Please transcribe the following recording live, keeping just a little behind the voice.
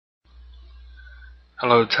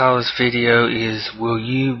Hello, the title of this video is Will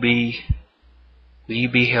you be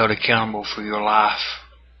held accountable for your life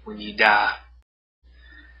when you die?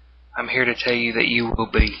 I'm here to tell you that you will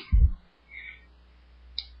be.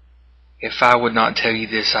 If I would not tell you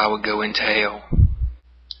this, I would go into hell.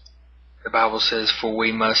 The Bible says, For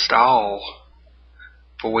we must all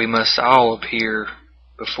appear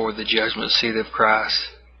before the judgment seat of Christ,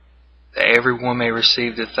 that everyone may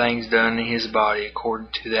receive the things done in his body according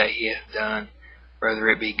to that he hath done, whether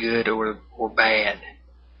it be good or bad.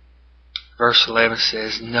 Verse 11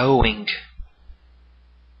 says, Knowing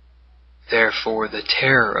therefore the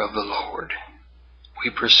terror of the Lord,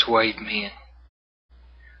 we persuade men.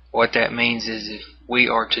 What that means is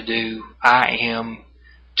I am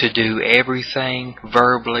to do everything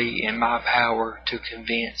verbally in my power to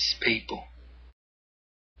convince people.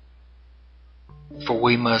 For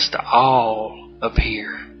we must all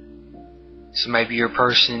appear. So maybe you're a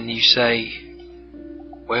person, you say,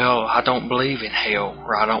 well, I don't believe in hell,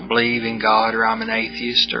 or I don't believe in God, or I'm an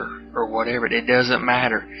atheist, or whatever. It doesn't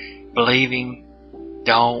matter. Believing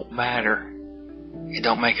don't matter. It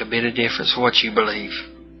don't make a bit of difference what you believe.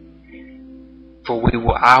 For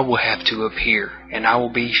I will have to appear, and I will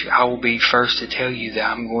be first to tell you that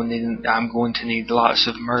I'm going to need lots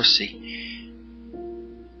of mercy.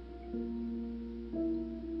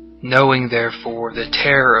 Knowing therefore the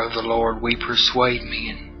terror of the Lord, we persuade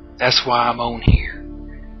men. That's why I'm on here.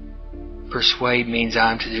 Persuade means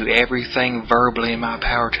I'm to do everything verbally in my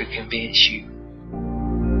power to convince you.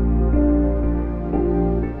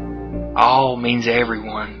 All means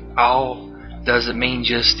everyone. All doesn't mean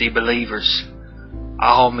just the believers.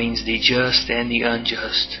 All means the just and the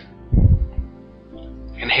unjust.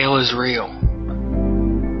 And hell is real.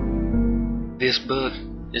 This book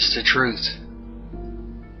is the truth.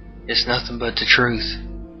 It's nothing but the truth.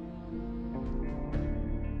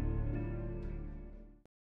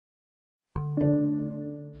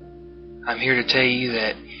 I'm here to tell you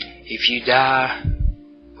that if you die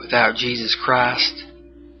without Jesus Christ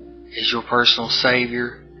as your personal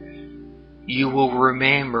Savior, you will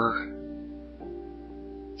remember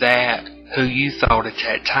that who you thought at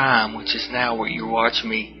that time, which is now where you're watching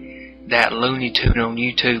me, that Looney Tune on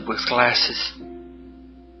YouTube with glasses.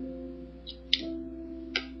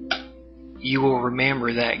 You will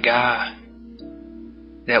remember that guy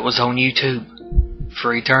that was on YouTube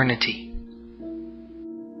for eternity.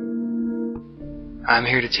 I'm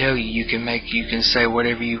here to tell you, you can say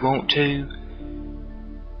whatever you want to,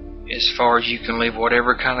 as far as you can leave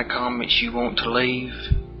whatever kind of comments you want to leave.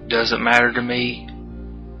 Doesn't matter to me.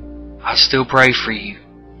 I still pray for you.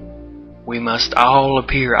 We must all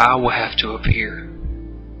appear. I will have to appear.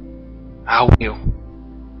 I will.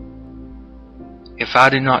 If I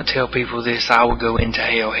do not tell people this, I will go into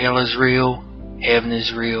hell. Hell is real. Heaven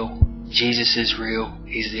is real. Jesus is real.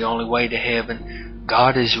 He's the only way to heaven.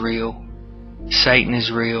 God is real. Satan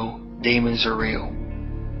is real. Demons are real.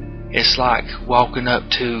 It's like walking up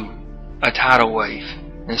to a tidal wave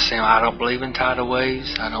and saying, I don't believe in tidal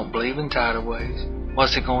waves. I don't believe in tidal waves.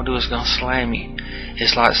 What's it going to do? It's going to slam you.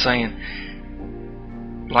 It's like saying,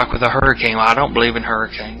 like with a hurricane, well, I don't believe in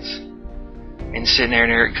hurricanes. And sitting there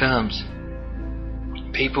and there it comes.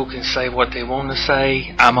 People can say what they want to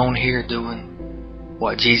say. I'm on here doing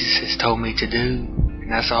what Jesus has told me to do.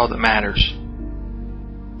 And that's all that matters.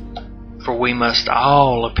 For we must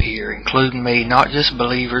all appear, including me, not just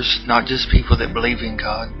believers, not just people that believe in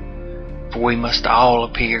God. For we must all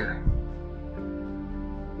appear.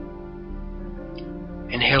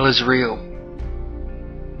 And hell is real.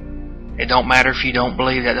 It don't matter if you don't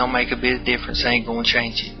believe. That don't make a bit of difference. It ain't going to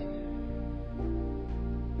change it.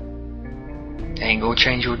 It ain't going to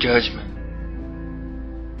change your judgment.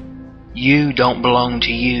 You don't belong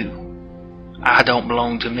to you. I don't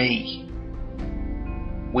belong to me.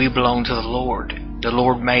 We belong to the Lord. The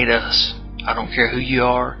Lord made us. I don't care who you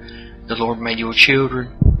are. The Lord made your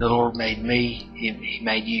children. The Lord made me. He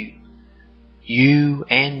made you. You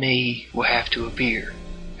and me will have to appear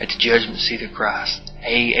at the judgment seat of Christ.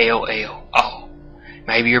 A-L-L. All.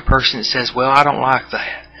 Maybe you're a person that says, well, I don't like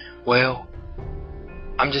that. Well,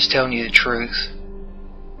 I'm just telling you the truth.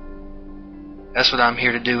 That's what I'm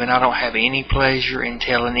here to do, and I don't have any pleasure in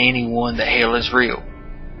telling anyone that hell is real.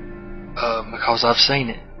 Because I've seen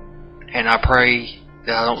it. And I pray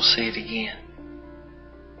that I don't see it again.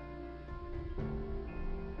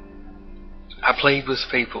 I plead with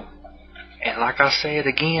people. And like I said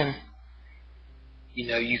again,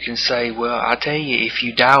 you can say, well, I tell you, if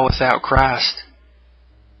you die without Christ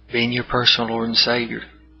being your personal Lord and Savior,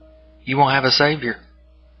 you won't have a Savior.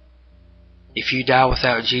 If you die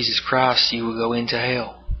without Jesus Christ, you will go into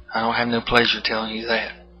hell. I don't have no pleasure telling you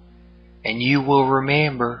that. And you will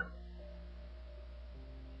remember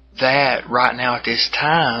that right now at this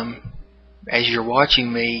time, as you're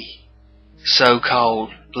watching me,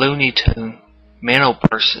 so-called Looney Tune mental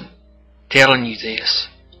person, telling you this,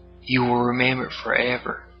 you will remember it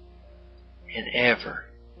forever and ever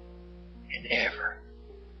and ever.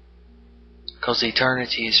 Because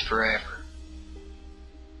eternity is forever.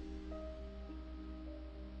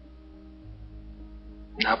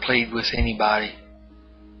 And I plead with anybody,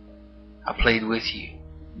 I plead with you,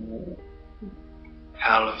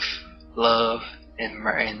 out of love and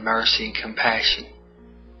mercy and compassion,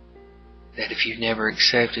 that if you've never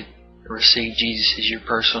accepted or received Jesus as your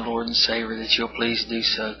personal Lord and Savior, that you'll please do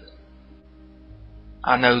so.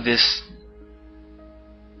 I know this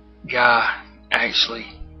guy, actually,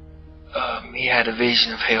 he had a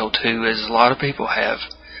vision of hell too, as a lot of people have.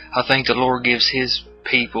 I think the Lord gives His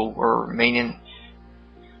people, or meaning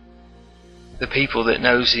the people that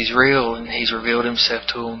knows He's real, and He's revealed Himself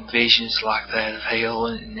to them, visions like that of hell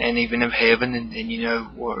and even of heaven, and you know,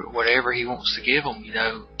 whatever He wants to give them, you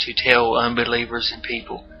know, to tell unbelievers and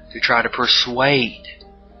people, to try to persuade.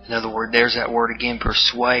 In other words, there's that word again,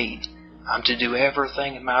 persuade. I'm to do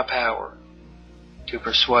everything in my power to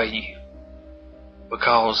persuade you,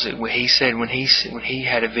 because He said when he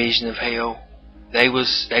had a vision of hell, it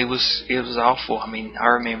was awful. I mean, I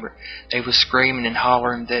remember they was screaming and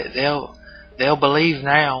hollering that they'll believe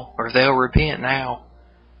now, or they'll repent now,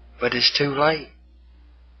 but it's too late.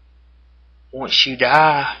 Once you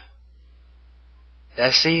die,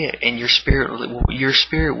 that's it, and your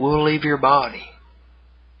spirit will leave your body.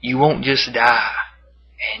 You won't just die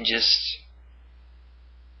and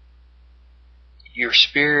your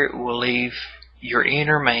spirit will leave your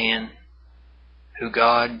inner man, who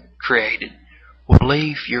God created, will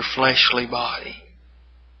leave your fleshly body.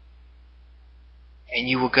 And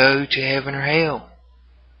you will go to heaven or hell.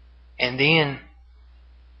 And then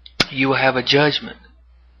you will have a judgment.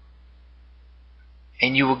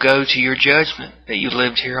 And you will go to your judgment that you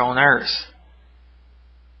lived here on earth.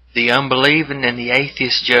 The unbelieving and the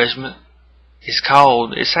atheist judgment is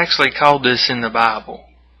called, it's actually called this in the Bible,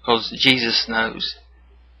 because Jesus knows.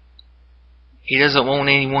 He doesn't want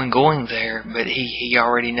anyone going there, but He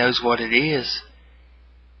already knows what it is.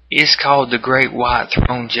 It's called the Great White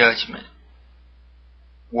Throne Judgment,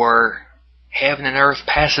 where heaven and earth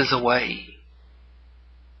passes away.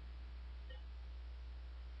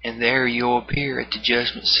 And there you'll appear at the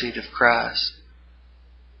judgment seat of Christ.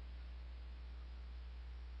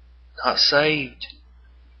 Not saved.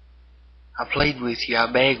 I plead with you,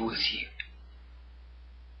 I beg with you.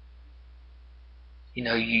 You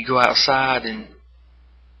know, you go outside and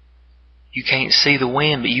you can't see the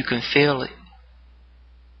wind, but you can feel it.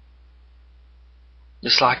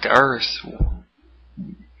 Just like the earth.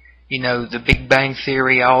 You know, the Big Bang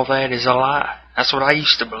Theory, all that is a lie. That's what I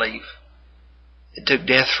used to believe. It took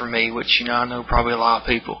death for me, which, you know, I know probably a lot of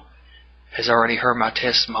people has already heard my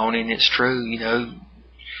testimony, and it's true, you know.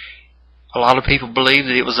 A lot of people believe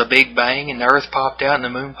that it was a Big Bang and the earth popped out and the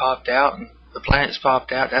moon popped out and the planets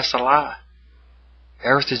popped out. That's a lie. The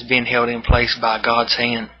earth is being held in place by God's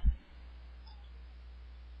hand.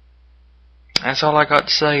 That's all I got to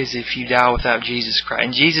say, is if you die without Jesus Christ.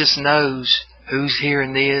 And Jesus knows who's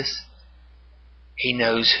hearing this. He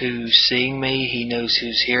knows who's seeing me. He knows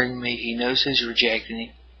who's hearing me. He knows who's rejecting Him.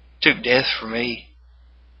 It took death for me.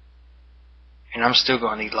 And I'm still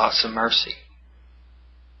going to need lots of mercy.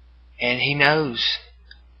 And He knows.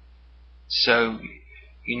 So,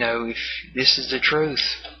 you know, if this is the truth,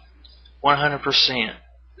 100%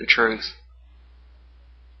 the truth.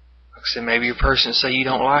 Like I said, maybe a person say you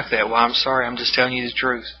don't like that. Well, I'm sorry, I'm just telling you the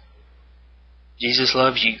truth. Jesus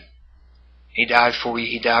loves you. He died for you.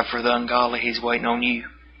 He died for the ungodly. He's waiting on you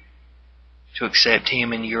to accept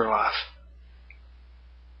Him into your life.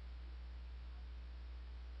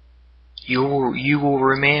 You will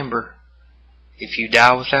remember, if you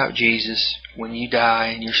die without Jesus, when you die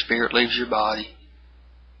and your spirit leaves your body,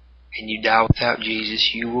 and you die without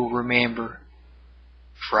Jesus, you will remember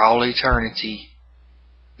for all eternity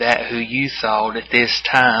that who you thought at this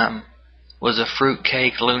time was a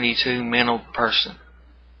fruitcake, Looney Tune mental person,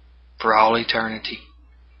 for all eternity.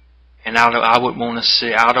 And I don't want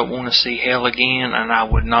to see hell again, and I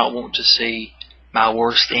would not want to see my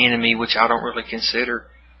worst enemy, which I don't really consider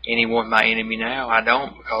anyone my enemy now. I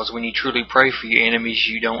don't, because when you truly pray for your enemies,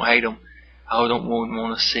 you don't hate them. I don't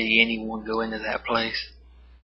want to see anyone go into that place.